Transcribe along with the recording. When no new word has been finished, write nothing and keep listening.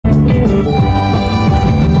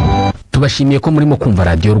Tubashimiye ko murimo kumva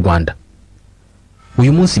Radio Rwanda.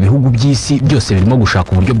 Uyu munsi ibihugu by'isi byose birimo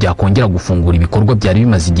gushaka uburyo byakongera gufungura ibikorwa byari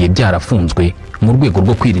bimaze igihe byarafunzwe mu rwego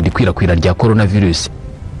rwo kwirinda ikwirakwira rya coronavirus.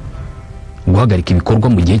 Guhagarika ibikorwa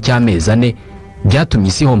mu gihe cy'amezi 4 byatumye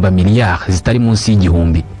isi homba miliyari zitari munsi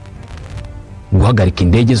y'igihumbi. Guhagarika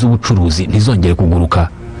indege z'ubucuruzi ntizongere kuguruka,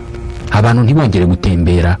 abantu ntibongere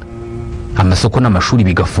gutembera, amasoko n'amashuri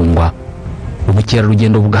bigafungwa,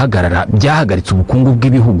 ubukerarugendo bugahagarara, byahagaritse ubukungu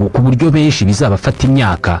bw'ibihugu ku buryo benshi bizabafata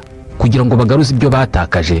imyaka kugira ngo bagaruze ibyo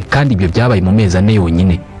batakaje, kandi ibyo byabaye mu mezi 4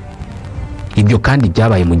 yonyine. Ibyo kandi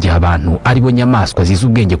byabaye mu gihe abantu ari bo nyamaswa zizi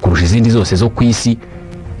ubwenge kurusha izindi zose zo ku isi,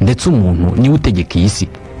 ndetse umuntu niwe utegeka isi.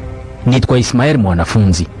 Nitwa Ismael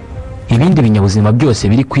Mwanafunzi. Ibindi binyabuzima byose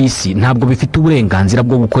biri ku isi ntabwo bifite uburenganzira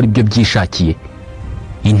bwo gukora ibyo byishakiye.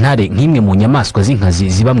 Intare nk'imwe mu nyamaswa z'inkazi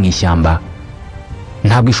ziba mu ishyamba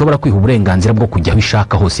ntabwo ishobora kwiha uburenganzira bwo kujya aho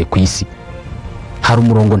ishaka hose ku isi. Hari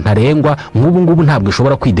umurongo ntarengwa, nk'ubu ngubu ntabwo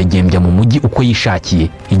ishobora kwidegembya mu mujyi uko yishakiye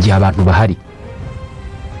igihe abantu bahari.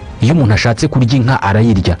 Iyo umuntu ashatse kurya inka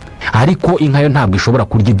arayirya, ariko inka yo ntabwo ishobora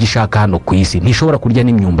kurya ibyo ishaka hano ku isi, ntishobora kurya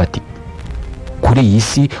n'imyumbati. Kuri iyi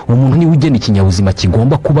si umuntu niwe ugena ikinyabuzima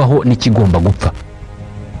kigomba kubaho n'ikigomba gupfa.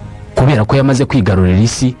 Kubera ko yamaze kwigarurira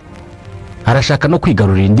isi, arashaka no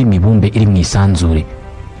kwigarurira indi mibumbe iri mu isanzure.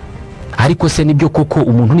 Ariko se nibyo koko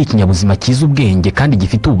umuntu ni ikinyabuzima kiza ubwenge kandi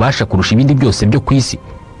gifite ububasha kurusha ibindi byose byo ku isi?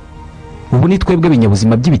 Ubu ni twebwe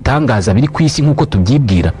binyabuzima by'ibitangaza biri ku isi nk'uko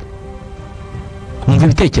tubyibwira? Umva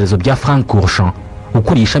ibitekerezo bya Frank Courchamp,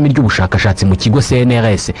 ukuriye ishami ry'ubushakashatsi mu kigo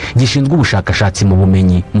CNRS gishinzwe ubushakashatsi mu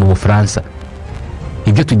bumenyi mu Bufaransa.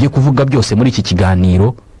 Ibyo tugiye kuvuga byose muri iki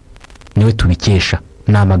kiganiro niwe tubikesha,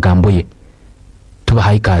 ni amagambo ye.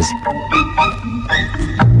 Tubahaye ikaze.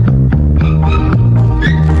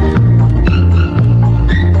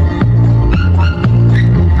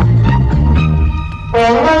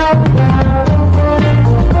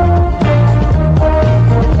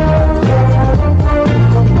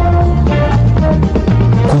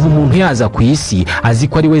 Kuva umuntu yaza ku isi azi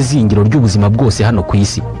ko ari we zingiro ry'ubuzima bwose hano ku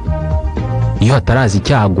isi. Iyo hatarazi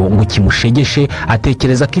icyago ngo kimushegeshe,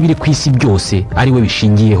 atekereza ko ibiri ku isi byose ari we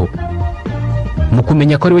bishingiyeho. Mu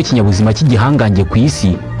kumenya ko ari we kinyabuzima cy'igihangange ku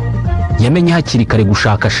isi, yamenye hakiri kare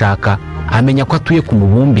gushakashaka, amenya ko atuye ku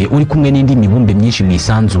mubumbe uri kumwe n'indi mibumbe myinshi mu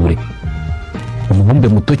isanzure. Umubumbe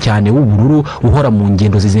muto cyane w'ubururu uhora mu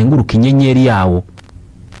ngendo zizenguruka inyenyeri yawo.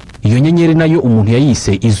 Iyo nyenyeri nayo umuntu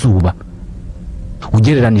yayise izuba.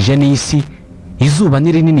 Ugereranije n'isi, izuba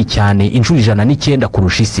ni rinini cyane, inshuro 109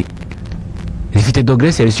 kurusha isi. Rifite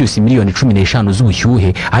dogere Celsius miliyoni 15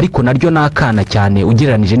 z'ubushyuhe, ariko naryo nakana cyane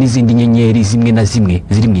ugereranije n'izindi nyenyeri zimwe na zimwe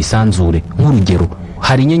ziri mu isanzure. Nk'urugero,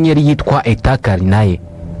 hari inyenyeri yitwa Eta Carinae.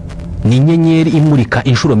 Ni inyenyeri imurika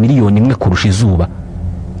inshuro miliyoni 1 kurusha izuba,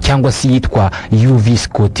 cyangwa se yitwa UV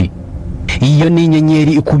Scotty. Iyo ni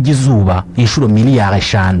inyenyeri ikubye izuba inshuro miliyari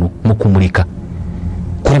 5 mu kumurika.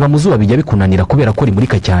 Kureba mu zuba bijya bikunanira kubera ko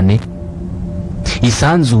rimurika cyane.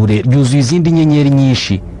 Isanzure ryuzuye izindi nyenyeri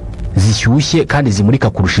nyinshi zishyushye kandi zimurika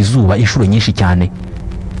kurusha izuba inshuro nyinshi cyane.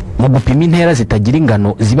 Mu gupima intera zitagira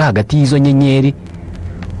ingano ziba hagati y'izo nyenyeri,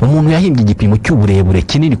 umuntu yahimbye igipimo cy'uburebure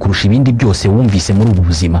kinini kurusha ibindi byose wumvise muri ubu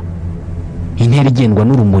buzima. Intera igendwa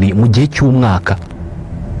n'urumuri mu gihe cy'umwaka.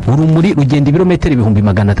 Urumuri rugenda ibirometero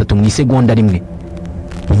 300,000 mu isegonda rimwe.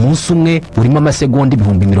 Umunsi umwe urimo amasegonda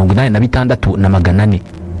 86,400.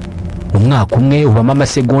 Umwaka umwe ubamo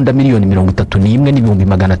amasegonda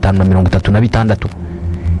 31,536,000.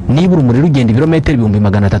 Niba urumuri rugenda ibirometero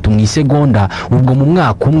 300,000 mu isegonda, ubwo mu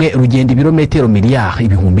mwaka umwe rugenda ibirometero miliyari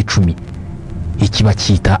 10,000. Iki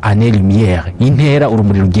bacyita année lumière, intera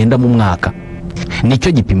urumuri rugenda mu mwaka.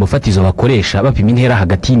 Nicyo gipimo fatizo bakoresha bapima intera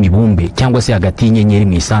hagati y'imibumbe cyangwa se hagati y'inyenyeri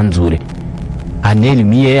mu isanzure. Année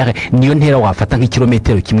lumière niyo ntera wafata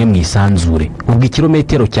nk'ikilometero kimwe mu isanzure. Ubwo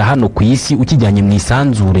ikilometero cya hano ku isi ukijyanye mu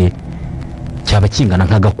isanzure cyaba kingana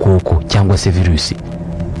nk'agakoko cyangwa se virusi.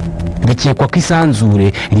 Bikekwa ko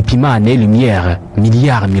isanzure ripima année lumière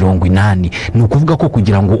miliyari 80. Ni ukuvuga ko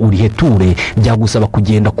kugira ngo uriheture byagusaba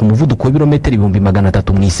kugenda ku muvuduko w'ibirometero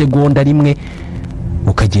 300,000 mu isegonda rimwe,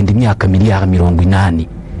 ukagenda imyaka miliyari 80.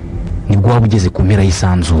 Nibwo waba ugeze ku mpera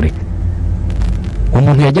y'isanzure.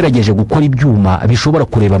 Umuntu yagerageje gukora ibyuma bishobora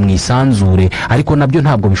kureba mu isanzure, ariko nabyo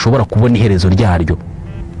ntabwo bishobora kubona iherezo ryaryo.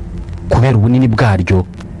 Kubera ubunini bwaryo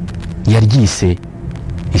yaryise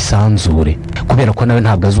isanzure, kubera ko nawe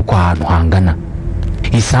ntabwo azi uko ahantu hangana.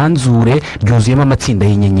 Isanzure ryuzuyemo amatsinda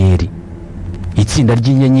y'inyenyeri. Itsinda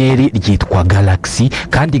ry'inyenyeri ryitwa galaxy,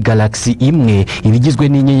 kandi galaxy imwe ibigizwe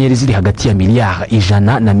n'inyenyeri ziri hagati ya miliyari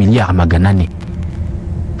 100 na miliyari 400.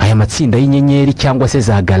 aya matsinda y'inyenyeri cyangwa se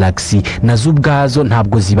za galaxy nazo ubwazo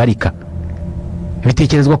ntabwo zibarika.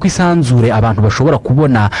 Bitekerezwa ko isanzure abantu bashobora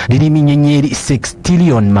kubona ririmo inyenyeri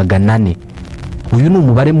sextillion 400. Uyu ni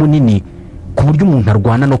umubare munini ku buryo umuntu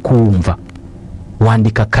arwana no kuwumva.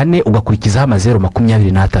 Wandika 4 ugakurikizaho amazero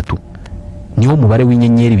 23. Niwo mubare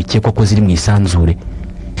w'inyenyeri bikekwa ko ziri mu isanzure.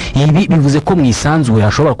 Ibi bivuze ko mu isanzure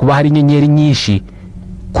hashobora kuba hari inyenyeri nyinshi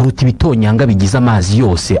kuruta ibitonyanga bigize amazi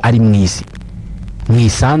yose ari mu isi. Mu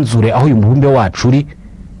isanzure aho uyu mubumbe wacu uri,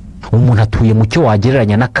 umuntu atuye mu cyo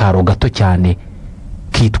wagereranya n'akaro gato cyane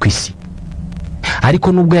kitwa isi.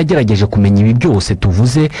 Ariko nubwo yagerageje kumenya ibi byose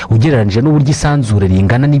tuvuze ugereranije n'uburyo isanzure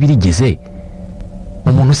ringana n'ibirigize,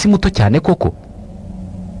 umuntu si muto cyane koko.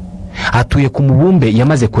 Atuye ku mubumbe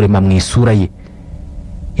yamaze kurema mu isura ye.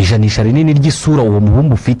 Ijanisha rinini ry'isura uwo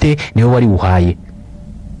mubumbe ufite niwe wari uhaye.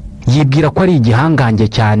 Yibwira ko ari igihangange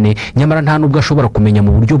cyane, nyamara nta nubwo ashobora kumenya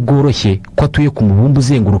mu buryo bworoshye ko atuye ku mubumbe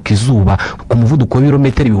uzenguruka izuba ku muvuduko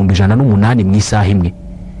w'ibirometero 108 mu isaha imwe.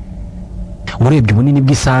 Urebye ubunini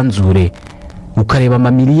bw'isanzure ukareba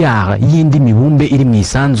amamiliyari y'indi mibumbe iri mu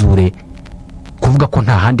isanzure, kuvuga ko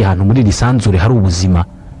nta handi hantu muri isanzure hari ubuzima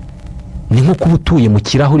ni nko kuba utuye mu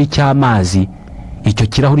kirahuri cy'amazi, icyo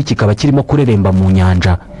kirahuri kikaba kirimo kureremba mu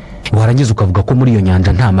nyanja, warangiza ukavuga ko muri iyo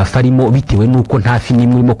nyanja nta mafi arimo bitewe n'uko nta fi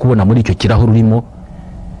n'imwe urimo kubona muri icyo kirahuri urimo,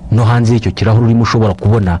 no hanze y'icyo kirahuri urimo ushobora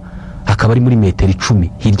kubona akaba ari muri metero 10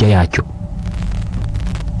 hirya yacyo.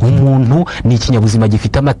 Umuntu ni ikinyabuzima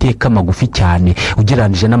gifite amateka magufi cyane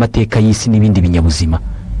ugereranije n'amateka y'isi n'ibindi binyabuzima.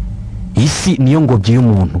 Isi niyo ngobyi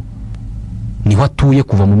y'umuntu, niho atuye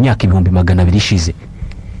kuva mu myaka 200,000 ishize.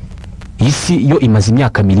 Isi yo imaze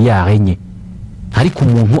imyaka miliyari 4, ariko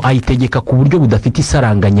umuntu ayitegeka ku buryo budafite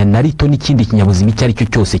isaranganya na rito n'ikindi kinyabuzima icyo ari cyo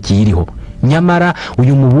cyose kiyiriho. Nyamara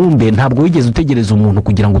uyu mubumbe ntabwo wigeze utegereza umuntu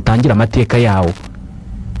kugira ngo utangire amateka yawo.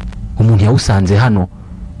 Umuntu yawusanze hano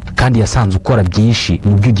kandi yasanze ukora byinshi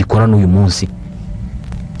mu byo ugikora n'uyu munsi.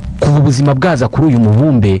 Kuva ubuzima bwaza kuri uyu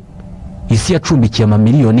mubumbe, isi yacumbikiye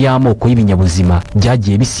amamiliyoni y'amoko y'ibinyabuzima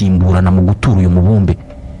byagiye bisimburana mu gutura uyu mubumbe.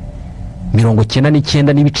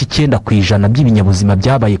 99.9% by'ibinyabuzima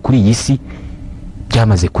byabaye kuri iyi si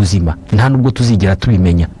byamaze kuzima, nta nubwo tuzigera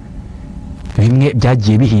tubimenya. Bimwe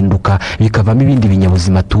byagiye bihinduka bikavamo ibindi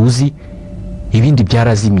binyabuzima tuzi, ibindi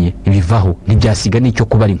byarazimye bivaho ntibyasiga n'icyo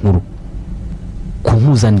kubara inkuru. Ku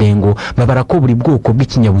mpuzandengo babara ko buri bwoko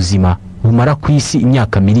bw'ikinyabuzima bumara ku isi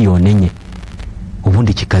imyaka miliyoni 4,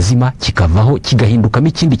 ubundi kikazima kikavaho kigahindukamo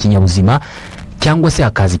ikindi kinyabuzima, cyangwa se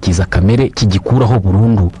hakaza ikiza kamere kigikuraho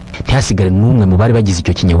burundu ntihasigare n'umwe mu bari bagize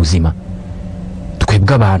icyo kinyabuzima.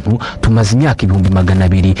 Twebwe abantu tumaze imyaka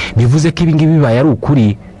 200,000, bivuze ko ibingibi bibaye ari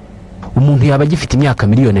ukuri umuntu yaba agifite imyaka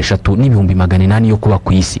 3,800,000 yo kuba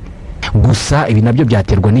ku isi. Gusa ibi nabyo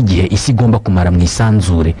byaterwa n'igihe isi igomba kumara mu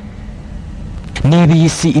isanzure. Niba iyi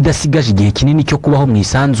si idasigaje igihe kinini cyo kubaho mu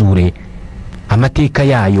isanzure, amateka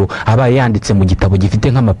yayo abaye yanditse mu gitabo gifite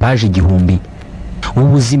nk'amapaje 1000,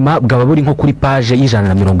 ubuzima bwaba buri nko kuri paje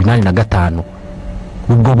y'185.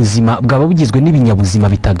 Ubwo buzima bwaba bugizwe n'ibinyabuzima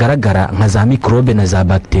bitagaragara nka za mikrobe na za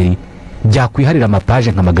bakteri byakwiharira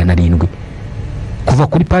amapaje nka 700. Kuva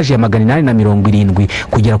kuri paje ya 870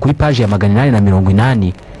 kugera kuri paje ya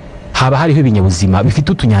 880 haba hariho ibinyabuzima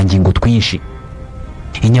bifite utunyangingo twinshi.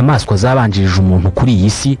 Inyamaswa zabanjirije umuntu kuri iyi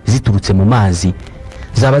si ziturutse mu mazi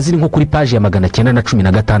zaba ziri nko kuri paje ya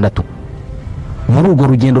 916. Muri urwo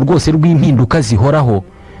rugendo rwose rw'impinduka zihoraho,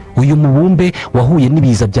 uyu mubumbe wahuye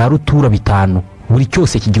n'ibiza bya rutura 5, buri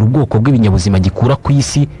cyose kigira ubwoko bw'ibinyabuzima gikura ku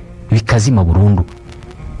isi bikazima burundu.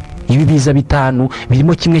 Ibi biza 5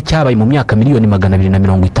 birimo kimwe cyabaye mu myaka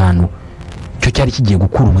 250,000, cyo cyari kigiye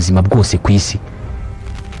gukura ubuzima bwose ku isi.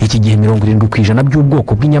 Iki gihe 70%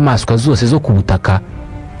 by'ubwoko bw'inyamaswa zose zo ku butaka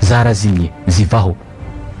zarazimye zivaho.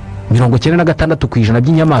 96%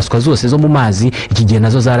 by'inyamaswa zose zo mu mazi iki gihe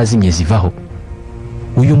nazo zarazimye zivaho.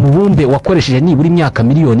 Uyu mubumbe wakoresheje nibura imyaka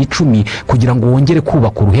 10,000,000 kugira ngo wongere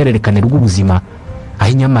kubaka uruhererekane rw'ubuzima,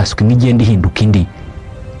 aho inyamaswa imwe igenda ihinduka indi,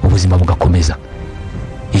 ubuzima bugakomeza.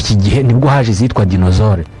 Iki gihe nibwo haje zitwa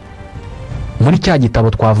dinosaure. Muri cya gitabo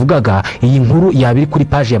twavugaga, iyi nkuru yabiri kuri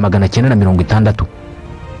paje ya 960.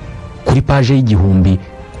 Kuri paje y'1000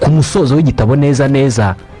 ku musozo w'igitabo neza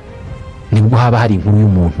neza nibwo haba hari inkuru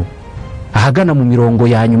y'umuntu. Ahagana mu mirongo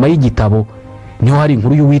ya nyuma y'igitabo niho hari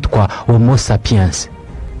inkuru y'uwitwa Homo sapiens.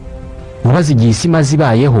 Ubaze igihe isi maze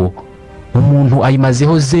ibayeho, umuntu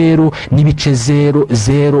ayimazeho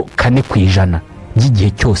 0.004% by'igihe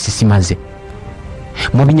cyose isi maze.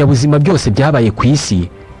 Mu binyabuzima byose byabaye ku isi,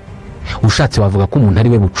 ushatse wavuga ko umuntu ari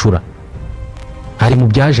we bucura, ari mu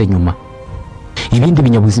byaje nyuma. Ibindi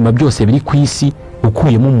binyabuzima byose biri ku isi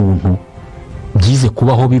ukuyemo umuntu byize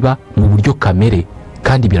kubaho biba mu buryo kamere,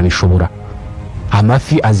 kandi birabishobora.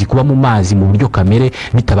 Amafi azi kuba mu mazi mu buryo kamere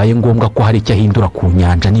bitabaye ngombwa ko hari icyo ahindura ku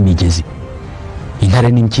nyanja n'imigezi.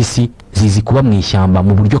 Intare n'impyisi zizi kuba mu ishyamba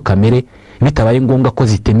mu buryo kamere bitabaye ngombwa ko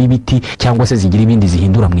zitema ibiti cyangwa se zigira ibindi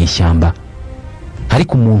zihindura mu ishyamba.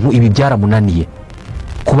 Ariko umuntu ibi byaramunaniye.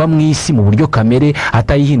 Kuba mu isi mu buryo kamere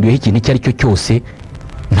atayihinduyeho ikintu icyo ari cyo cyose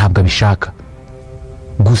ntabwo abishaka.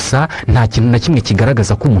 Gusa nta kintu na kimwe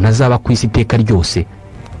kigaragaza ko umuntu azaba ku isi iteka ryose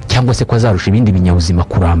cyangwa se ko azarusha ibindi binyabuzima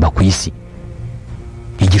kuramba ku isi.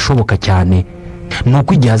 Igishoboka cyane ni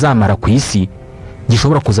uko igihe azamara ku isi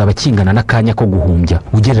gishobora kuzaba kingana n'akanya ko guhumbya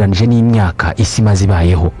ugereranije n'imyaka isi maze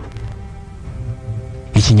ibayeho.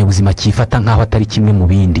 Ikinyabuzima cyifata nk'aho atari kimwe mu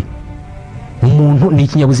bindi. Umuntu ni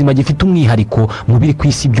ikinyabuzima gifite umwihariko mu biri ku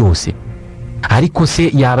isi byose. Ariko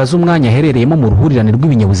se yabaza umwanya aherereyemo mu ruhurirane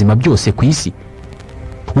rw'ibinyabuzima byose ku isi?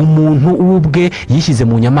 Umuntu ubwe yishyize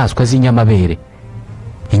mu nyamaswa z'inyamabere.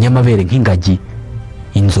 Inyamabere nk'ingagi,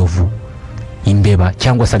 inzovu, imbeba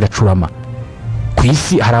cyangwa se agacurama. Ku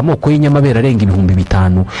isi hari amoko y'inyamabere arenga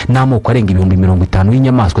 5,000 n'amoko arenga 50,000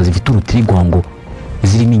 y'inyamaswa zifite urutirigongo,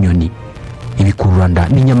 zirimo inyoni, ibikururanda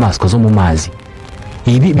n'inyamaswa zo mu mazi.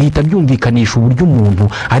 Ibi bihita byumvikanisha uburyo umuntu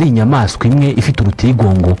ari inyamaswa imwe ifite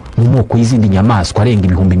urutirigongo mu moko y'izindi nyamaswa arenga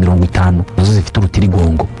 50,000 nazo zifite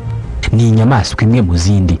urutirigongo. Ni inyamaswa imwe mu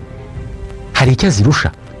zindi. Hari icyo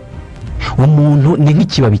zirusha. Umuntu ni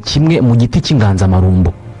nk'ikibabi kimwe mu giti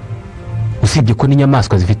cy'inganzamarumbo. Usibye ko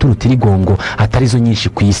n'inyamaswa zifite urutirigongo atari zo nyinshi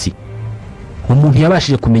ku isi. Umuntu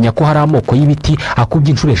yabashije kumenya ko hari amoko y'ibiti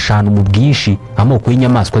akubye inshuro 5 mu bwinshi amoko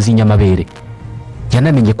y'inyamaswa z'inyamabere.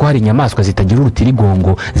 Yanamenye ko hari inyamaswa zitagira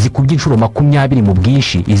urutirigongo zikubye inshuro 20 mu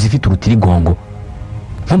bwinshi izifite urutirigongo.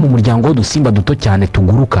 Nko mu muryango w'udusimba duto cyane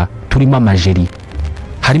tuguruka turimo amajeri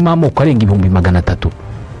harimo amoko arenga 300,000.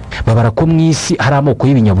 Babara ko mu isi hari amoko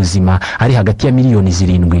y'ibinyabuzima ari hagati ya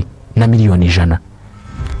 7,000,000 na 1,100,000.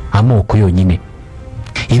 Amoko yonyine.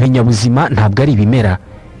 Ibinyabuzima ntabwo ari ibimera,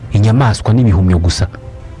 inyamaswa n'ibihumyo gusa.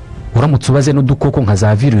 Uramutse ubaze n'udukoko nka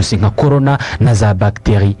za virusi nka corona na za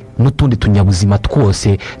bakteri n'utundi tunyabuzima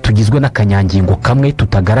twose tugizwe n'akanyangingo kamwe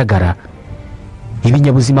tutagaragara,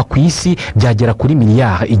 ibinyabuzima ku isi byagera kuri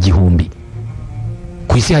miliyari 1,000.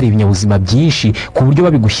 Ku isi hari ibinyabuzima byinshi ku buryo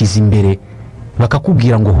babigushyize imbere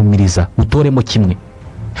bakakubwira ngo humiriza utoremo kimwe,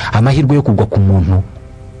 amahirwe yo kugwa ku muntu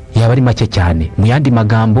yaba ari make cyane. Mu yandi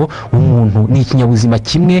magambo, umuntu ni ikinyabuzima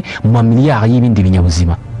kimwe mu mamiliyari y'ibindi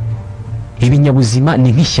binyabuzima. Ibinyabuzima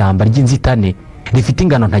ni nk'ishyamba ry'inzitane rifite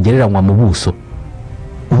ingano ntagereranywa mu buso.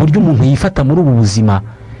 Uburyo umuntu yifata muri ubu buzima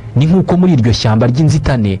ni nk'uko muri iryo shyamba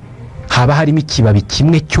ry'inzitane haba harimo ikibabi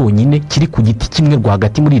kimwe cyonyine kiri ku giti kimwe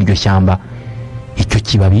rwagati muri iryo shyamba. Icyo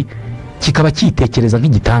kibabi kikaba cyitekereza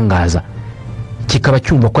nk'igitangaza, kikaba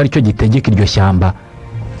cyumva ko ari cyo gitegeka iryo shyamba,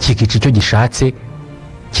 kikica icyo gishatse,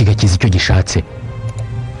 kigakiza icyo gishatse.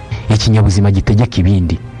 Ikinyabuzima gitegeka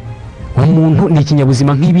ibindi. Umuntu ni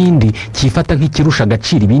ikinyabuzima nk'ibindi cyifata nk'ikirusha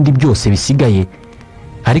agaciro ibindi byose bisigaye,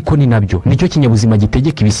 ariko ni nabyo nicyo kinyabuzima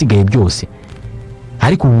gitegeka ibisigaye byose.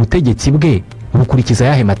 Ariko ubu butegetsi bwe bukurikiza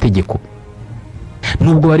yahe mategeko?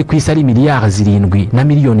 Nubwo bari ku isi ari miliyari 7 na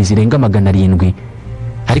miliyoni zirenga 700,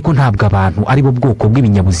 ariko ntabwo abantu ari bo bwoko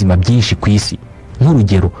bw'ibinyabuzima byinshi ku isi.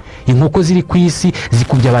 Nk'urugero, inkoko ziri ku isi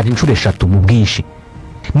zikubye abantu inshuro 3 mu bwinshi.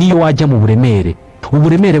 Niyo wajya mu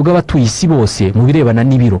uburemere bw'abatuye isi bose mu birebana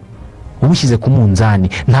n'ibiro, ubushyize ku munzani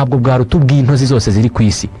ntabwo bwaruta ubw'intozi zose ziri ku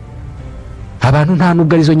isi. Abantu nta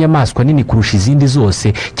nubwo arizo nyamaswa nini kurusha izindi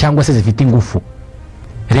zose cyangwa se zifite ingufu.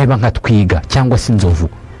 Reba nka twiga cyangwa se inzovu.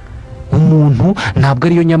 Umuntu ntabwo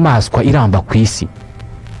ariyo nyamaswa iramba ku isi.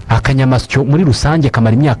 Akanyamasyo muri rusange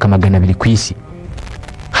kamara imyaka 200 ku isi.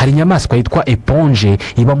 Hari inyamaswa yitwa eponge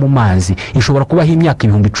iba mu mazi, ishobora kubaho imyaka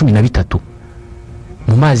 13,000.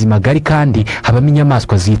 Mu mazi magari kandi habamo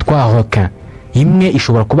inyamaswa zitwa requin, imwe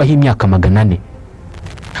ishobora kubaho imyaka 400.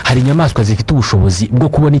 Hari inyamaswa zifite ubushobozi bwo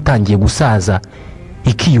kubona itangiye gusaza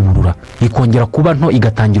ikiyuburura ikongera kuba nto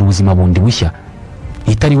igatangira ubuzima bundi bushya.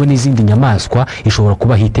 Itariwe n'izindi nyamaswa ishobora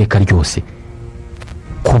kubaho iteka ryose.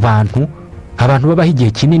 Ku bantu babaho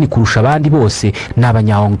igihe kinini kurusha abandi bose ni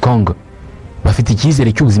abanya Hong Kong. Bafite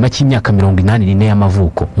icyizere cy'ubuzima cy'imyaka 84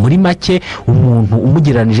 y'amavuko. Muri make, umuntu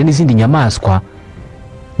umugereranije n'izindi nyamaswa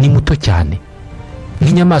ni muto cyane.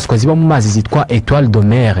 Nk'inyamaswa ziba mu mazi zitwa étoile de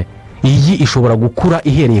mer, iyi ishobora gukura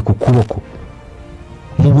ihereye ku kuboko.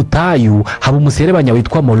 Mu butayu haba umuserebanya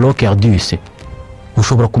witwa Molocerdus.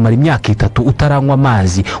 Ushobora kumara imyaka 3 utaranywa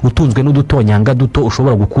amazi, utunzwe n'udutonyanga duto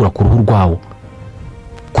ushobora gukura ku ruhu rwawo.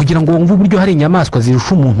 Kugira ngo wumve uburyo hari inyamaswa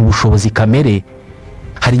zirusha umuntu ubushobozi kamere,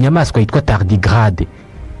 hari inyamaswa yitwa tardigrade.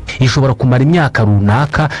 Ishobora kumara imyaka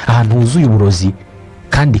runaka ahantu huzuye uburozi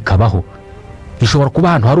kandi kabaho. ishobora kuba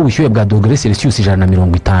ahantu hari ubushyuhe bwa dogere Celsius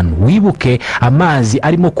 150. Wibuke amazi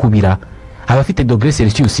arimo kubira aba afite dogere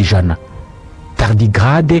Celsius 100.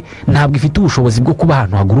 Tardigrade ntabwo ifite ubushobozi bwo kuba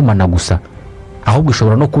ahantu hagurumana gusa, ahubwo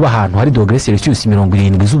ishobora no kuba ahantu hari dogere Celsius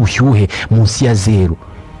 70 z'ubushyuhe munsi ya 0,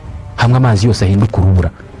 hamwe amazi yose ahinduka urubura.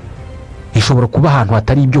 Ishobora kuba ahantu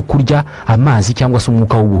hatari ibyo kurya, amazi cyangwa se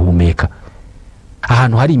umwuka wo guhumeka,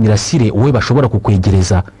 ahantu hari imirasire wowe bashobora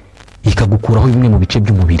kukwegereza ikagukuraho bimwe mu bice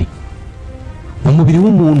by'umubiri. Umubiri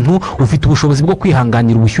w'umuntu ufite ubushobozi bwo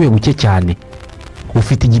kwihanganira ubushyuhe buke cyane,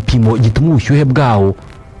 ufite igipimo gituma ubushyuhe bwawo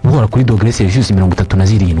buhora kuri dogere Celsius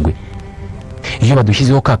 37. Iyo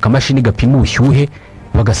badushyizeho ka kamashini gapima ubushyuhe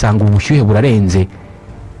bagasanga ubushyuhe burarenze,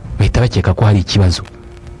 bahita bakeka ko hari ikibazo.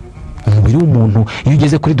 Umubiri w'umuntu iyo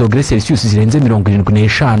ugeze kuri dogere Celsius zirenze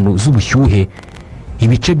 75 z'ubushyuhe,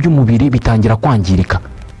 ibice by'umubiri bitangira kwangirika.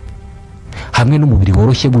 Hamwe n'umubiri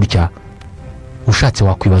woroshye gutya, ushatse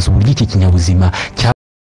wakwibaza uburyo iki kinyabuzima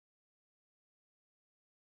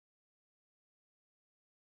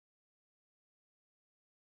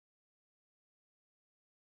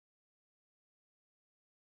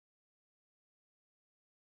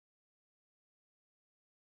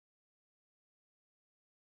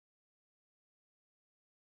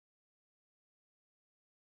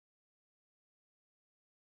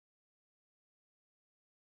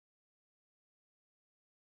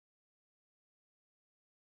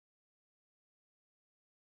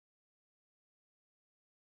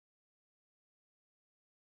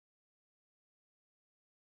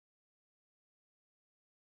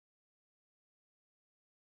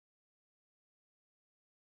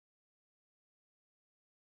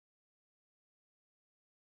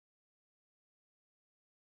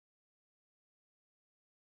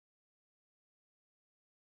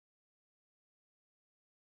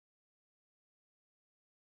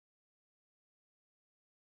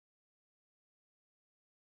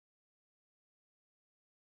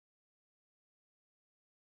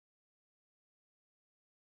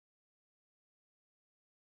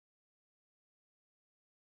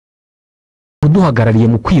uduhagarariye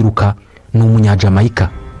mu kwiruka ni Umunyajamayika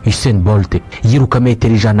Usain Bolt, yiruka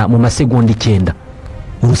metero 100 mu masegonda 9.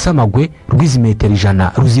 Urusamagwe rw'izi metero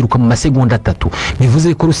 100 ruziruka mu masegonda 3,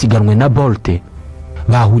 bivuze ko rusiganwe na Bolt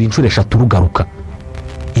bahura inshuro 3 rugaruka.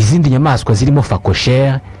 Izindi nyamaswa zirimo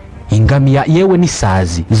fakoshere, ingamiya, yewe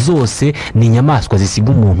n'isazi, zose ni inyamaswa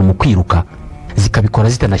zisiga umuntu mu kwiruka, zikabikora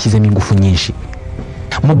zitanashyizemo ingufu nyinshi.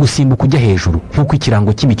 Mu gusimbuka ujya hejuru nk'uko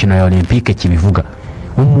ikirango cy'imikino ya Olympique kibivuga,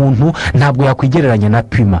 umuntu ntabwo yakwigereranya na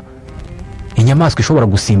puma, inyamaswa ishobora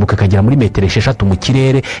gusimbuka ikagera muri metero 6 mu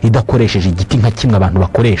kirere idakoresheje igiti nka kimwe abantu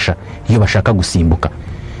bakoresha iyo bashaka gusimbuka.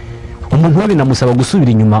 Umuntu we binamusaba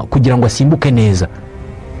gusubira inyuma kugira ngo asimbuke neza.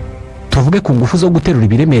 Tuvuge ku ngufu zo guterura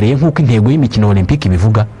ibiremereye nk'uko intego y'imikino Olympique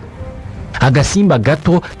bivuga. Agasimba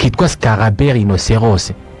gato kitwa Scarabée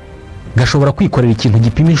rhinoceros gashobora kwikorera ikintu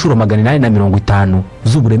gipima inshuro 850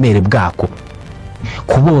 z'uburemere bwako.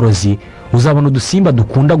 Ku borozi uzabona udusimba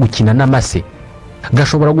dukunda gukina n'amase,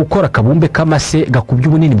 gashobora gukora akabumbe k'amase gakubye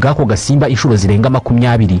ubunini bwako gasimba inshuro zirenga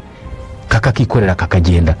 20, kakakikorera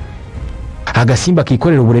kakagenda. Agasimba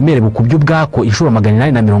kikorera uburemere bukubye ubwako inshuro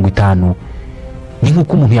 850 ni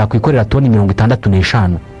nk'uko umuntu yakwikorera toni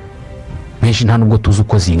 65. Benshi nta nubwo tuzi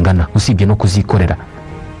uko zingana usibye no kuzikorera.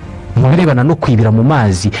 Mu birebana no kwibira mu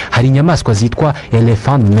mazi hari inyamaswa zitwa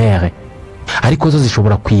elephant mer, ariko zo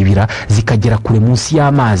zishobora kwibira zikagera kure munsi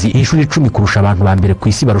y'amazi inshuro 10 kurusha abantu ba mbere ku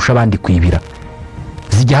isi barusha abandi kwibira.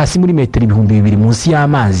 Zijya hasi muri metero 2000 munsi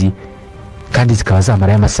y'amazi kandi zikaba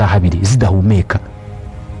zamara y'amasaha 2 zidahumeka.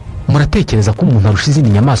 Muratekereza ko umuntu arusha izindi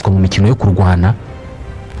nyamaswa mu mikino yo kurwana?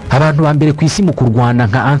 Abantu ba mbere ku isi mu kurwana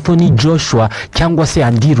nka Anthony Joshua cyangwa se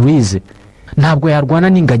Andy Ruiz ntabwo yarwana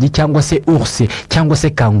n'ingagi cyangwa se ours cyangwa se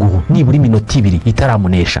kanguru nibura iminota 2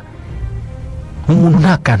 itaramunesha. Umuntu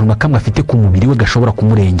nta kantu na kamwe afite ku mubiri we gashobora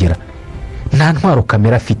kumurengera. Nta ntwaro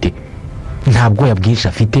kamera afite, nta bwoya bwinshi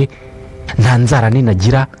afite, nta nzara nini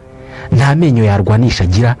agira, nta menyo yarwanisha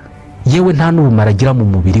agira, yewe nta n'ubumara agira mu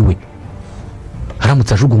mubiri we.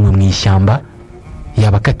 Aramutse ajugunywe mu ishyamba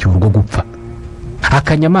yaba akatiwe urwo gupfa.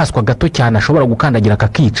 Akanyamaswa gato cyane ashobora gukandagira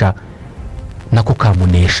kakica nako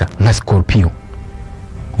kamunesha nka scorpion.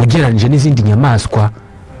 Ugereranije n'izindi nyamaswa,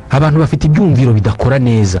 abantu bafite ibyumviro bidakora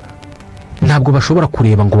neza, ntabwo bashobora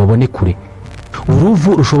kureba ngo babone kure.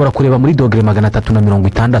 Uruvu rushobora kureba muri dogere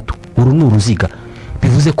 360. Uru ni uruziga,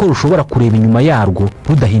 bivuze ko rushobora kureba inyuma yarwo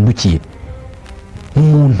rudahindukiye.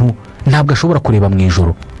 Umuntu ntabwo ashobora kureba mu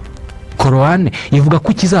ijoro. Korane ivuga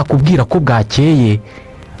ko ikizakubwira ko bwakeye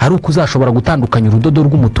ari uko uzashobora gutandukanya urudodo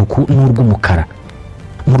rw'umutuku n'urw'umukara.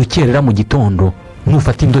 Mu rukerera mu gitondo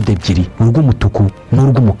nufata indodo ebyiri, urw'umutuku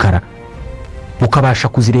n'urw'umukara, ukabasha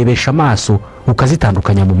kuzirebesha amaso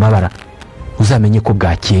ukazitandukanya mu mabara, uzamenye ko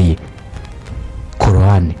bwakeye.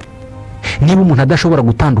 Korowani. Niba umuntu adashobora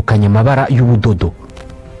gutandukanya amabara y'ubudodo,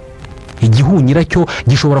 igihunyira cyo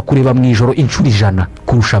gishobora kureba mu ijoro inshuro 100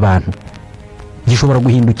 kurusha abantu. Gishobora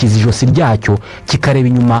guhindukiza ijosi ryacyo kikareba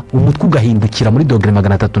inyuma, umutwe ugahindukira muri dogere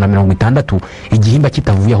 360 igihimba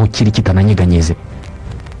kitavuye aho kiri kitananyeganyeze.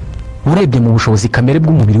 Urebye mu bushobozi kamere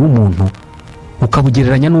bw'umubiri w'umuntu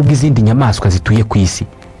ukabugereranya n'ubw'izindi nyamaswa zituye ku isi,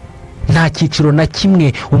 nta cyiciro na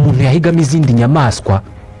kimwe umuntu yahigamo izindi nyamaswa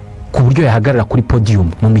ku buryo yahagarara kuri podium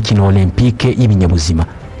mu mikino olympique y'ibinyabuzima.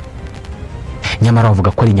 Nyamara bavuga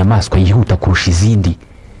ko ari inyamaswa yihuta kurusha izindi,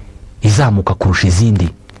 izamuka kurusha izindi,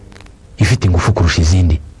 ifite ingufu kurusha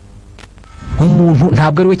izindi. Umuntu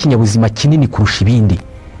ntabwo ari we kinyabuzima kinini kurusha ibindi,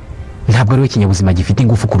 ntabwo ari we kinyabuzima gifite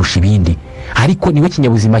ingufu kurusha ibindi, ariko niwe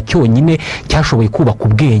kinyabuzima cyonyine cyashoboye kubaka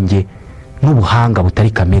ubwenge n'ubuhanga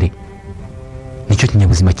butari kamere. Nicyo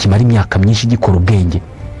kinyabuzima kimara imyaka myinshi gikora ubwenge.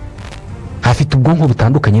 Afite ubwonko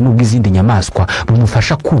butandukanye n'ubw'izindi nyamaswa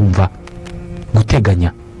bumufasha kumva,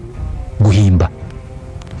 guteganya, guhimba,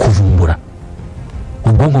 kuvumbura.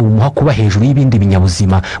 Ubwonko bumuha kuba hejuru y'ibindi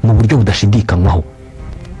binyabuzima mu buryo budashidikanywaho.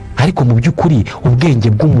 Ariko mu by'ukuri ubwenge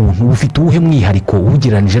bw'umuntu bufite uwuhe mwihariko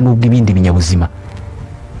ubugereranije n'ubw'ibindi binyabuzima?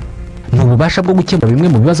 Ni ububasha bwo gukemura bimwe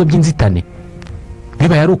mu bibazo by'inzitane.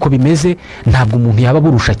 Bibaye ari uko bimeze, ntabwo umuntu yaba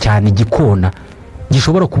burusha cyane igikona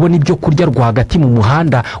gishobora kubona ibyo kurya rwagati mu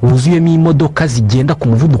muhanda wuzuyemo imodoka zigenda ku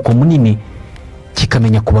muvuduko munini,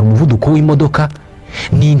 kikamenya kubara umuvuduko w'imodoka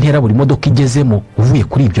n'intera buri modoka igezemo uvuye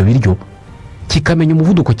kuri ibyo biryo, kikamenya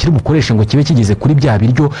umuvuduko kiri bukoreshe ngo kibe kigeze kuri bya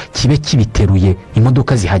biryo kibe kibiteruye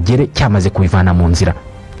imodoka zihagere cyamaze kubivana mu nzira.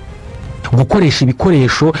 Gukoresha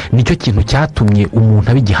ibikoresho nicyo kintu cyatumye umuntu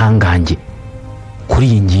aba igihangange. Kuri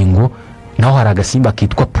iyi ngingo naho hari agasimba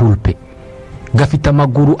kitwa pulpe, gafite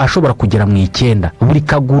amaguru ashobora kugera mu 9. Buri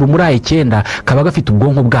kaguru muri ayo 9 kaba gafite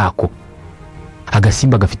ubwonko bwako.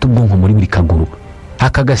 Agasimba gafite ubwonko muri buri kaguru.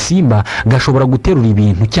 Aka gasimba gashobora guterura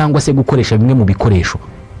ibintu cyangwa se gukoresha bimwe mu bikoresho.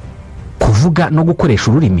 Kuvuga no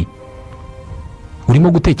gukoresha ururimi.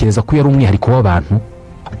 Urimo gutekereza ko yari umwihariko w'abantu?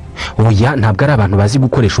 Oya, ntabwo ari abantu bazi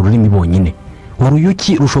gukoresha ururimi bonyine.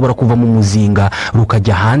 Uruyuki rushobora kuva mu muzinga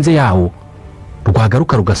rukajya hanze yawo,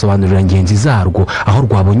 rwagaruka rugasobanurira ngenzi zarwo aho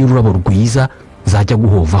rwabonye ururabo rwiza zajya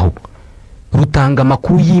guhovaho. Rutanga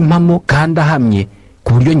amakuru y'impamo kandi ahamye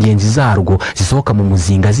ku buryo ngenzi zarwo zisohoka mu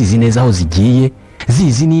muzinga zizi neza aho zigiye,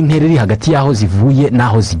 zizi n'intera iri hagati y'aho zivuye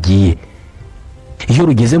n'aho zigiye. Iyo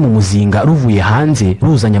rugeze mu muzinga ruvuye hanze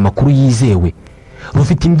ruzanye amakuru yizewe,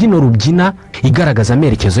 rufite imbyino rubyina igaragaza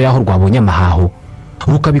amerekezo y'aho rwabonye amahaho,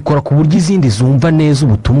 rukabikora ku buryo izindi zumva neza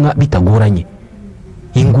ubutumwa bitagoranye.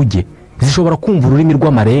 Inguge zishobora kumva ururimi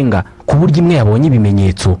rw'amarenga ku buryo imwe yabonye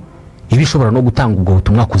ibimenyetso ibishobora no gutanga ubwo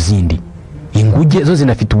butumwa ku zindi. Inguge zo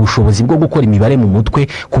zinafite ubushobozi bwo gukora imibare mu mutwe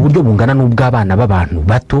ku buryo bungana n'ubw'abana b'abantu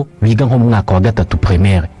bato biga nko mu mwaka wa 3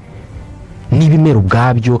 primaire. N'ibimera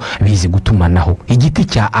ubwabyo bizi gutumanaho. Igiti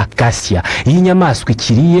cya acacia iyi nyamaswa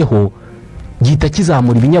ikiriyeho gihita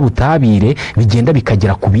kizamura ibinyabutabire bigenda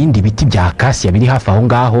bikagera ku bindi biti bya acacia biri hafi aho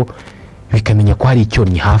ngaho, bikamenya ko hari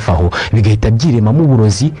icyornyi hafi aho, bigahita byiremamo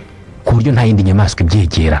uburozi ku buryo nta yindi nyamaswa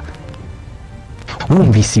ibyegera.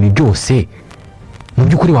 Wumvise ibi byose, mu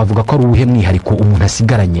by'ukuri wavuga ko ari uwuhe mwihariko umuntu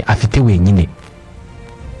asigaranye afite wenyine?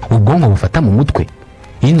 Ubwonko bufata mu mutwe.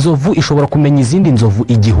 Inzovu ishobora kumenya izindi nzovu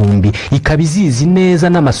 1000, ikabizizi neza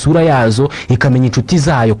n'amasura yazo, ikamenya inshuti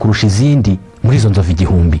zayo kurusha izindi muri izo nzovu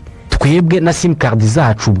 1000. Twebwe na simcard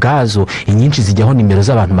zacu bwazo inyinshi zijyaho nimero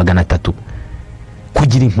z'abantu 300.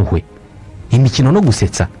 Kugira impuhwe, imikino no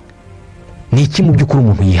gusetsa ni iki mu by'ukuri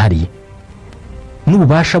umuntu yihariye?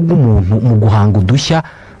 N'ububasha bw'umuntu mu guhanga udushya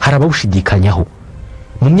harabawushidikanyaho.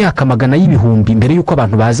 Mu myaka 100,000 mbere yuko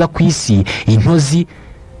abantu baza ku isi, intozi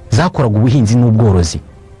zakoraga ubuhinzi n'ubworozi.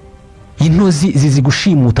 Intozi zizi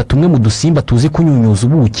gushimuta tumwe mu dusimba tuzi kunyunyuza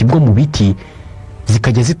ubuki bwo mu biti,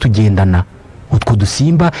 zikajya zitugendana. Utwo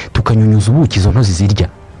dusimba tukanyunyuza ubuki izo ntozi zirya.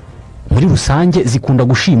 Muri rusange zikunda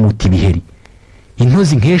gushimuta ibiheri.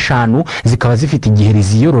 Intozi nk'eshanu zikaba zifite igiheri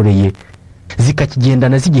ziyororeye,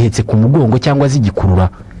 zikakigendana zigihetse ku mugongo cyangwa zigikurura,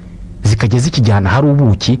 zikajya zikijyana hari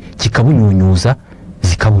ubuki kikabunyunyuza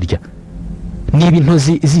zikaburya. Niba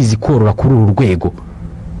intozi zizi korora kuri uru rwego,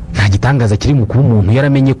 nta gitangaza kiri mu kuba umuntu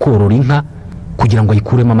yaramenye korora inka kugira ngo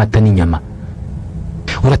ayikuremo amata n'inyama.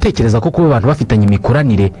 Uratekereza ko kuba abantu bafitanye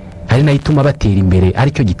imikoranire ari nayo ituma batera imbere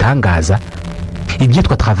aricyo gitangaza?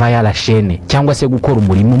 Ibyitwa travail à la chaîne cyangwa se gukora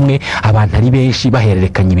umurimo umwe abantu ari benshi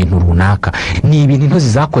bahererekanya ibintu runaka, ni ibintu intozi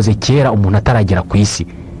zakoze kera umuntu ataragera ku isi.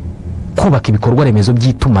 Kubaka ibikorwa remezo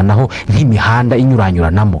by'itumanaho nk'imihanda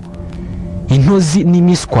inyuranyuranamo. Intozi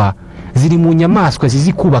n'imiswa ziri mu nyamaswa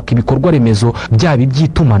zizi kubaka ibikorwa remezo byaba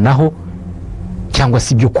iby'itumanaho cyangwa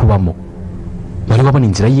se ibyo kubamo. Wari wabona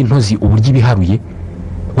inzira y'intozi uburyo ibiharuye?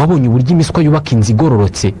 Wabonye uburyo imiswa yubaka inzu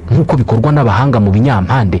igororotse nk'uko bikorwa n'abahanga mu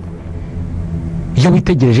binyampande? Iyo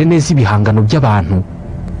witegereje neza ibihangano by'abantu,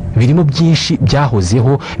 birimo byinshi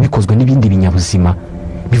byahozeho bikozwe n'ibindi binyabuzima,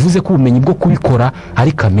 bivuze ko ubumenyi bwo kubikora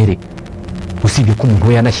ari kamere, usibye ko umuntu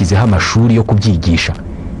we yanashyizeho amashuri yo kubyigisha.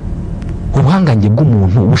 Ubuhangange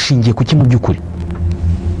bw'umuntu bushingiye ku mu by'ukuri.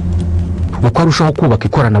 Uko arushaho kubaka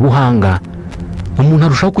ikoranabuhanga, umuntu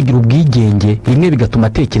arushaho kugira ubwigenge, rimwe bigatuma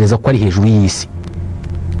atekereza ko ari hejuru y'isi,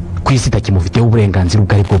 ku isi itakimufiteho uburenganzira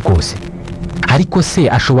ubwo ari bwo bwose. Ariko se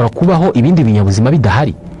ashobora kubaho ibindi binyabuzima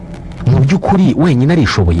bidahari? Mu by'ukuri wenyine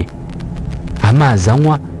arishoboye? Amazi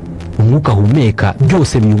anywa, umwuka ahumeka,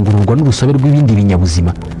 byose biyungururwa n'urusobe rw'ibindi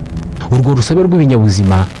binyabuzima. Urwo rusobe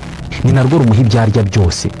rw'ibinyabuzima ni narwo rumuha ibyo arya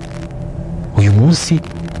byose. Uyu munsi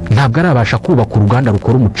ntabwo arabasha kubaka uruganda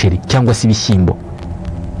rukora umuceri cyangwa se ibishyimbo.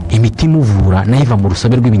 Imiti imuvura nayo iva mu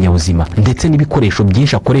rusobe rw'ibinyabuzima, ndetse n'ibikoresho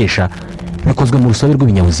byinshi akoresha bikozwe mu rusobe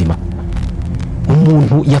rw'ibinyabuzima.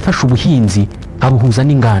 Umuntu yafashe ubuhinzi abuhuza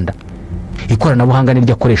n'inganda. Ikoranabuhanga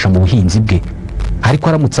niryo akoresha mu buhinzi bwe, ariko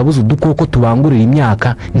aramutse abuze udukoko tubangurira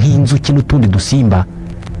imyaka nk'inzuki n'utundi dusimba,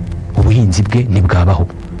 ubuhinzi bwe ntibwabaho.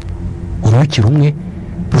 Uruyuki rumwe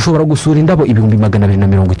rushobora gusura indabo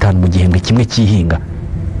 250 mu gihembwe kimwe cy'ihinga.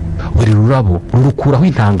 Buri rurabo rurukuraho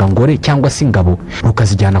intangangore cyangwa se ingabo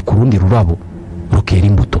rukazijyana ku rundi rurabo rukera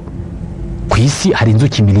imbuto. Ku isi hari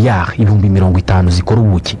inzuki miliyari 50 zikora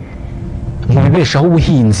ubuki. Mu bibeshaho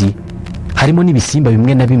ubuhinzi harimo n'ibisimba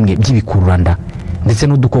bimwe na bimwe by'ibikururanda, ndetse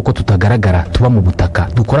n'udukoko tutagaragara tuba mu butaka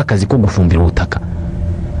dukora akazi ko gufumbira ubutaka.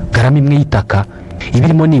 Garama imwe y'itaka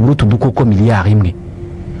ibirimo nibura utu dukoko miliyari 1.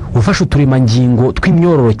 Ufashe uturemangingo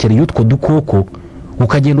tw'imyororokere y'utwo dukoko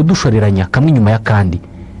ukagenda udushoreranya kamwe nyuma y'akandi,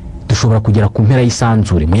 dushobora kugera ku mpera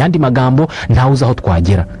y'isanzure. Mu yandi magambo, ntawe uzi aho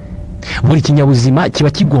twagera. Buri kinyabuzima kiba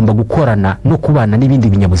kigomba gukorana no kubana n'ibindi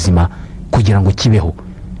binyabuzima kugira ngo kibeho.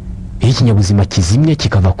 Iyo ikinyabuzima kizimye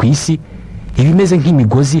kikava ku isi, ibimeze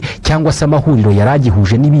nk'imigozi cyangwa se amahuriro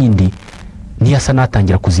yaragihuje n'ibindi niyo asa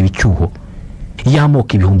natangira kuziba icyuho. Iyo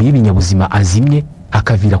amoko ibihumbi y'ibinyabuzima azimye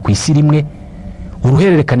akavira ku isi rimwe,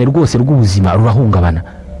 uruhererekane rwose rw'ubuzima rurahungabana.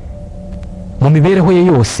 Mu mibereho ye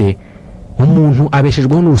yose, umuntu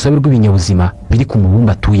abeshejweho n'urusobe rw'ibinyabuzima biri ku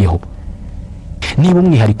mubumbe atuyeho. Niba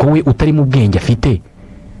umwihariko we utari mu bwenge afite,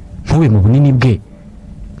 ntube mu bunini bwe,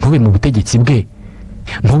 ntube mu butegetsi bwe,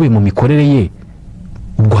 ntube mu mikorere ye,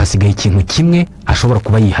 ubwo hasigaye ikintu kimwe ashobora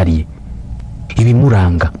kuba yihariye: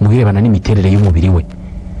 ibimuranga mu birebana n'imiterere y'umubiri we.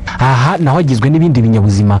 Aha naho agizwe n'ibindi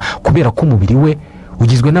binyabuzima, kubera ko umubiri we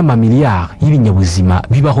ugizwe n'amamiliyari y'ibinyabuzima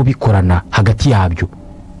bibaho bikorana hagati yabyo,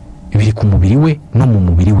 biri ku mubiri we no mu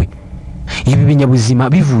mubiri we. Ibi binyabuzima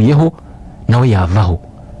bivuyeho nawe yavaho.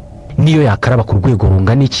 Niyo yakaraba ku rwego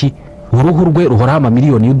rungana iki, uruhu rwe ruhoraho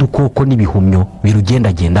amamiliyoni y'udukoko n'ibihumyo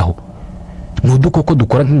birugendagendaho. Ni udukoko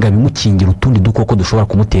dukora nk'ingabo imukingira utundi dukoko dushobora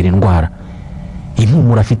kumutera indwara.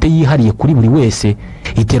 Impumuro afite yihariye kuri buri wese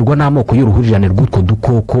iterwa n'amoko y'uruhurirane rw'utwo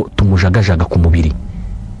dukoko tumujagajaga ku mubiri.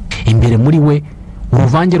 Imbere muri we,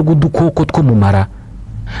 uruvange rw'udukoko two mu mara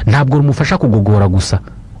ntabwo rumufasha kugogora gusa,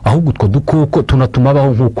 ahubwo utwo dukoko tunatuma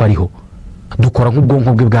abaho nk'uko ariho. Dukora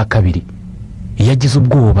nk'ubwonko bwe bwa kabiri. Iyo agize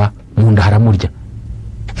ubwoba, mu nda haramurya,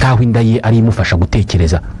 nkaho inda ye ari imufasha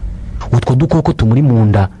gutekereza. Utwo dukoko tumuri mu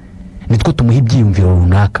nda nitwo tumuha ibyiyumviro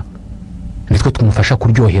runaka, nitwo tumufasha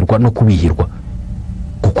kuryoherwa no kubihirwa,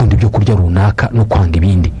 gukunda ibyo kurya runaka no kwanga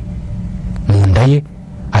ibindi. Mu nda ye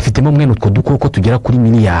afitemo mwene utwo dukoko tugera kuri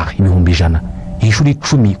miliyari 100,000, inshuro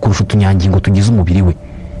 10 kurusha utunyangingo tugize umubiri we.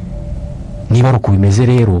 Niba ari uko bimeze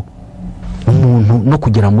rero, umuntu no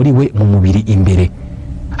kugera muri we mu mubiri imbere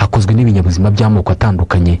akozwe n'ibinyabuzima by'amoko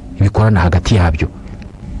atandukanye bikorana hagati yabyo.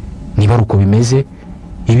 Niba ari uko bimeze,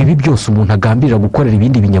 ibibi byose umuntu agambirira gukorera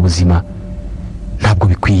ibindi binyabuzima ntabwo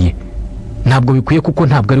bikwiye. Ntabwo bikwiye kuko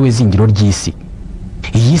ntabwo ari we zingiro ry'isi.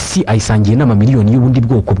 Iyi si ayisangiye n'amamiliyoni y'ubundi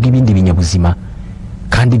bwoko bw'ibindi binyabuzima,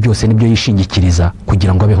 kandi byose nibyo yishingikiriza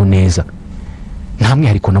kugira ngo abeho neza. Nta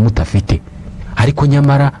mwihariko na muto afite, ariko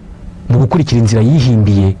nyamara mu gukurikira inzira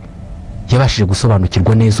yihimbiye yabashije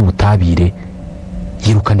gusobanukirwa neza ubutabire,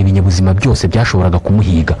 yirukana ibinyabuzima byose byashoboraga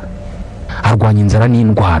kumuhiga. Arwanya inzara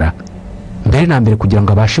n'indwara, mbere na mbere kugira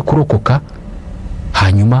ngo abashe kurokoka,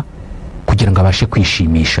 hanyuma kugira ngo abashe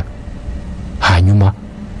kwishimisha, hanyuma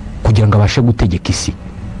kugira ngo abashe gutegeka isi.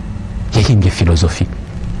 Yahimbye filozofi,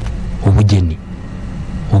 ubugeni,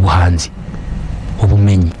 ubuhanzi,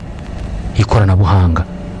 ubumenyi, ikoranabuhanga.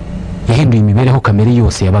 Yahinduye imibereho kamere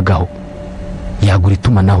yose yabagaho, yagura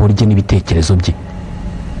itumanaho rye n'ibitekerezo bye.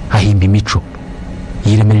 Ahimba imico,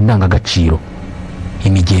 yiremera indangagaciro,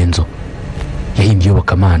 imigenzo, yahimbye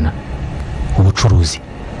iyobokamana, ubucuruzi,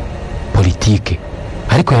 politike,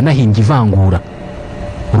 ariko yanahimbye ivangura,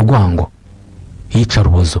 urwango,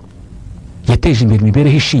 iyicarubozo. Yateje imbere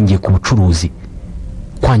imibereho ishingiye ku bucuruzi,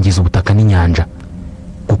 kwangiza ubutaka n'inyanja,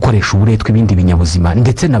 gukoresha uburetwa ibindi binyabuzima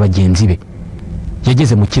ndetse na bagenzi be.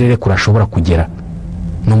 Yageze mu kirere kure ashobora kugera,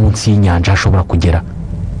 no munsi y'inyanja ashobora kugera.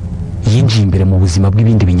 Yinjiye imbere mu buzima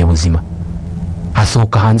bw'ibindi binyabuzima,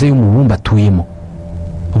 asohoka hanze y'umubumbe atuyemo.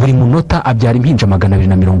 Buri munota abyara impinja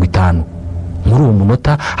 250. Muri uwo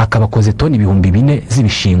munota akaba akoze toni 4,000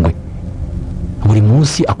 z'ibishingwe. Buri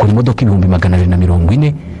munsi akora imodoka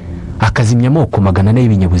 240, akazimya amoko 400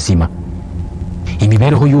 y'ibinyabuzima.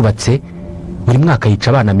 Imibereho yubatse, buri mwaka yica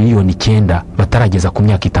abana 9,000,000 batarageza ku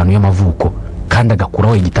myaka 5 y'amavuko, kandi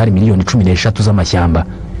agakuraho hegitari 13,000,000 z'amashyamba.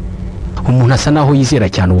 Umuntu asa naho yizera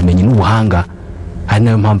cyane ubumenyi n'ubuhanga, ari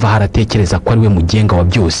nayo mpamvu haratekereza ko ari we mugenga wa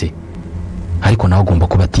byose, ariko nawe agomba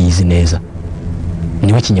kuba atiyizi neza.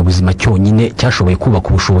 Niwe kinyabuzima cyonyine cyashoboye kubaka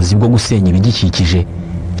ubushobozi bwo gusenya ibigikikije,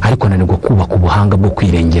 ariko nanirwa kubaka ubuhanga bwo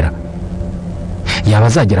kwirengera. Yaba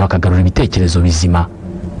azagera akagarura ibitekerezo bizima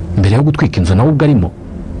mbere yo gutwika inzu nawe ubwo arimo.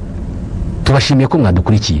 Tubashimiye ko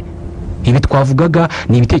mwadukurikiye. Ibi twavugaga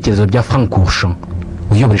ni ibitekerezo bya Frank Courchamp,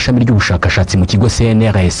 uyobora ishami ry'ubushakashatsi mu kigo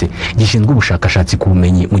CNRS gishinzwe ubushakashatsi ku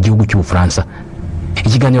bumenyi mu gihugu cy'Ubufaransa.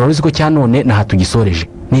 Ikiganiro Waruziko cya none naho tugisoreje.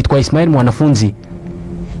 Nitwa Ismael Mwanafunzi,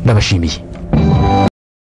 ndabashimiye.